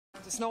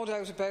There's no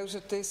doubt about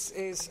it. This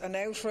is an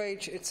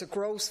outrage. It's a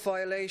gross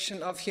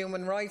violation of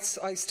human rights.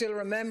 I still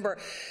remember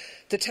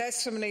the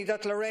testimony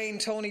that Lorraine,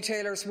 Tony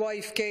Taylor's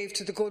wife, gave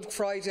to the Good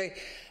Friday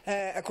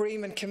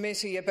Agreement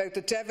Committee about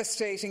the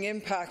devastating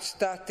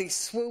impact that the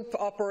swoop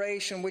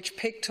operation, which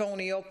picked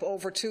Tony up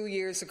over 2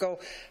 years ago,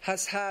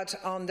 has had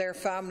on their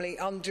family,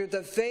 under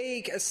the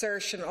vague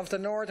assertion of the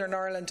Northern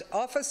Ireland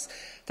office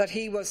that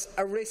he was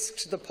a risk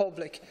to the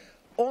public.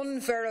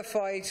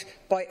 Unverified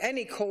by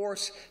any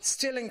court,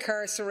 still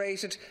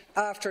incarcerated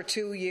after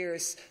 2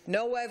 years.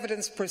 No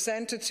evidence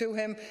presented to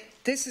him.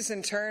 This is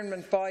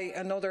internment by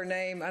another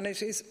name, and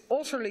it is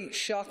utterly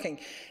shocking.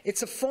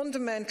 It's a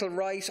fundamental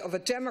right of a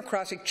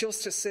democratic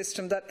justice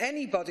system that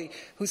anybody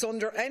who's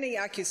under any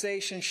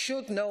accusation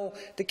should know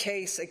the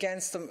case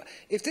against them.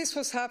 If this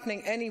was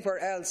happening anywhere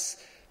else,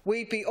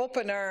 we'd be up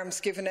in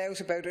arms giving out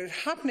about it.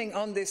 Happening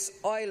on this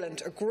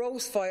island, a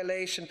gross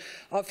violation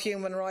of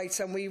human rights,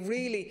 and we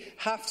really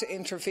have to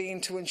intervene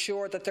to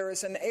ensure that there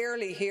is an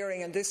early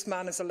hearing and this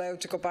man is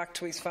allowed to go back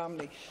to his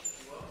family.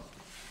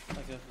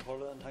 Thank you,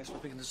 Paula, and thanks for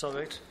picking the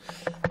subject.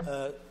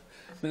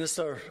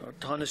 Minister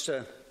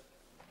Taoiseach,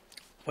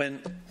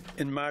 when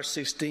in March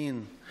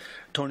 16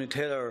 Tony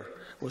Taylor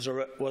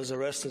was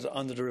arrested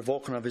under the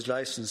revoking of his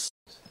licence.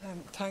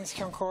 Thanks,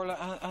 Ceann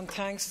Comhairle, and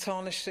thanks,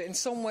 Taoiseach. In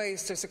some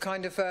ways, there's a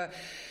kind of a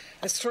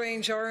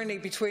strange irony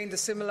between the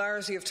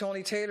similarity of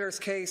Tony Taylor's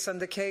case and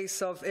the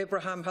case of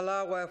Ibrahim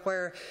Halawa,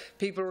 where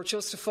people were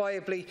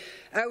justifiably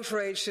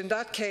outraged in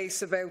that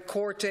case about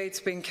court dates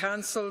being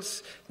cancelled,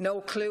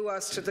 no clue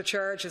as to the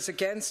charges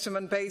against him,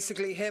 and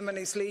basically him and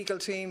his legal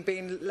team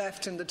being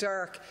left in the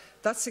dark.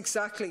 That's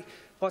exactly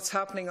what's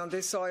happening on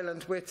this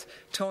island with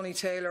Tony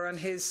Taylor and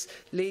his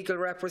legal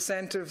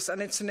representatives,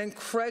 and it's an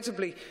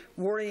incredibly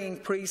worrying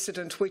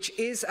precedent which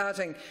is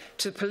adding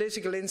to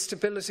political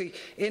instability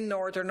in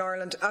Northern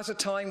Ireland at a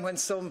time when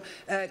some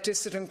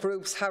dissident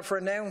groups have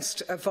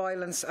renounced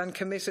violence and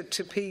committed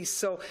to peace.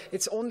 So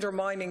it's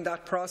undermining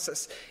that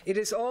process. It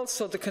is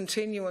also the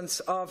continuance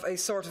of a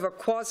sort of a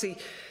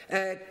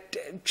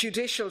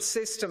quasi-judicial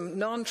system,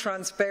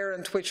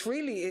 non-transparent, which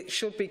really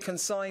should be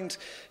consigned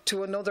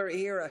to another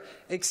era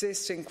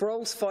existing.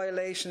 Gross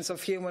violations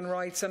of human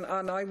rights, and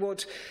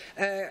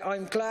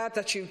I'm glad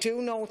that you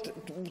do note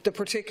the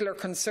particular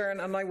concern,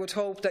 and I would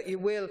hope that you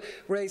will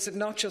raise it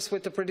not just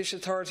with the British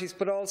authorities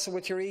but also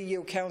with your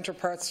EU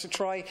counterparts to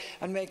try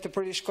and make the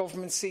British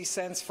government see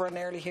sense for an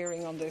early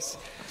hearing on this.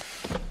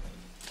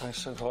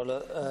 Thanks,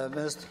 Paula.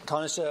 Minister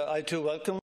Taoiseach, I too welcome